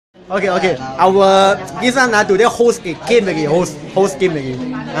Okay. Our this one today host game lagi, host game lagi.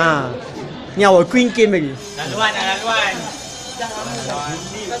 Ni our queen game lagi. Laluan. Tapi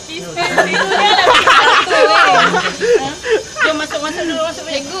spending tu dia lagi satu. Jom masuk dulu.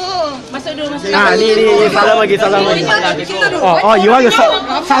 Cikgu. Masuk dulu. Ni salam lagi. Oh, you want to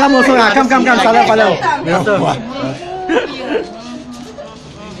salam also lah. Come, salam.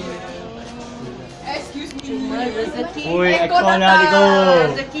 Excuse me. Cuma rezeki. Oi, ekor lah Cikgu.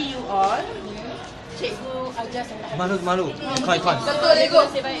 Rezeki you all. Cikgu ajar saya. Malu. Ikon. Betul Cikgu.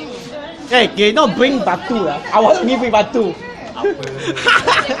 Hey, cannot bring batu lah. Awak ni bring batu.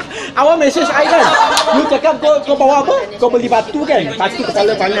 Awak message I kan. You cakap kau bawa apa? Kau beli batu kan? Batu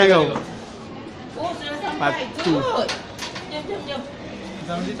kepala panah kau. Batu. Jom.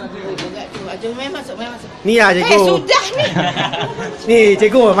 Jom masuk. Ni lah cikgu. Sudah ni. Ni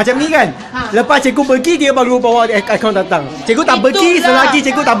cikgu macam ni kan. Lepas cikgu pergi dia baru bawa akaun datang. Cikgu tak pergi selagi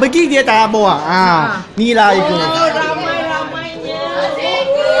cikgu tak pergi dia tak bawa. Ni lah cikgu. Ramai-ramainya.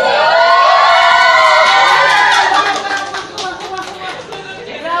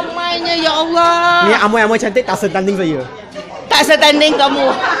 Ramainya ya Allah. Ni amoy cantik tak setanding saya. Tak setanding kamu.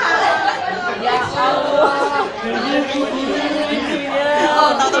 Ya Allah.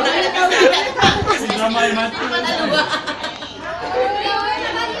 Tahu nak Ramai mati.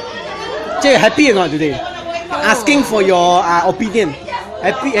 Cik, happy or not today? Asking for your opinion.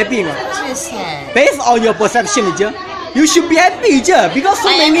 Happy or not? Based on your perception je, you should be happy je because so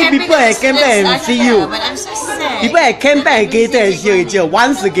many people have came back and see you. But I'm so sad. People have came back and gathered here je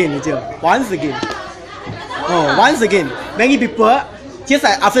once again. Once again. Many people just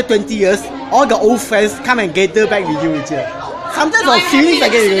like after 20 years, all the old friends come and gather back with you je. Sometimes our feelings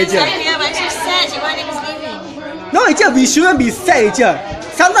like it je. Yeah, but I'm so sad. Cikgu Hanim is leaving. No, we shouldn't be sad je.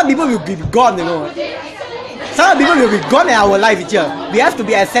 Sometimes people will be gone, you know. Some people will be gone in our life, we have to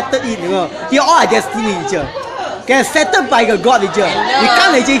be accepted it, you know. Here all our destiny, get accepted by the God, we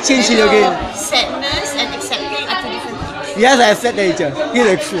can't actually change it again. Sadness and accepting are two different things. Yes, I accept that, here's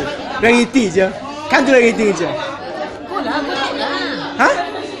the truth. Reality, can't do anything, Go lah. Huh?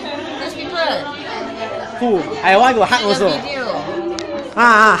 Those people. Who? I want to hug also. Video.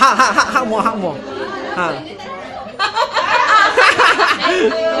 Hug more. Hug.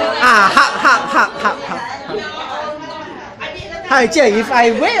 Hi, if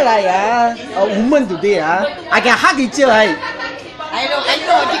I wear like a woman today, I can hug each other. I know.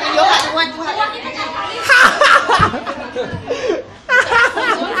 Cikgu, you hug one to hug.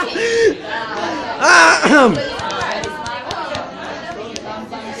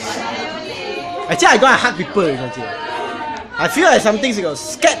 Actually, I go and hug people. I feel like something's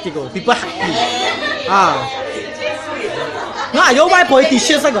scared to go. People hug me. No, I don't know why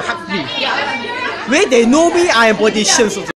politicians like to hug me. When they know me, I am politicians.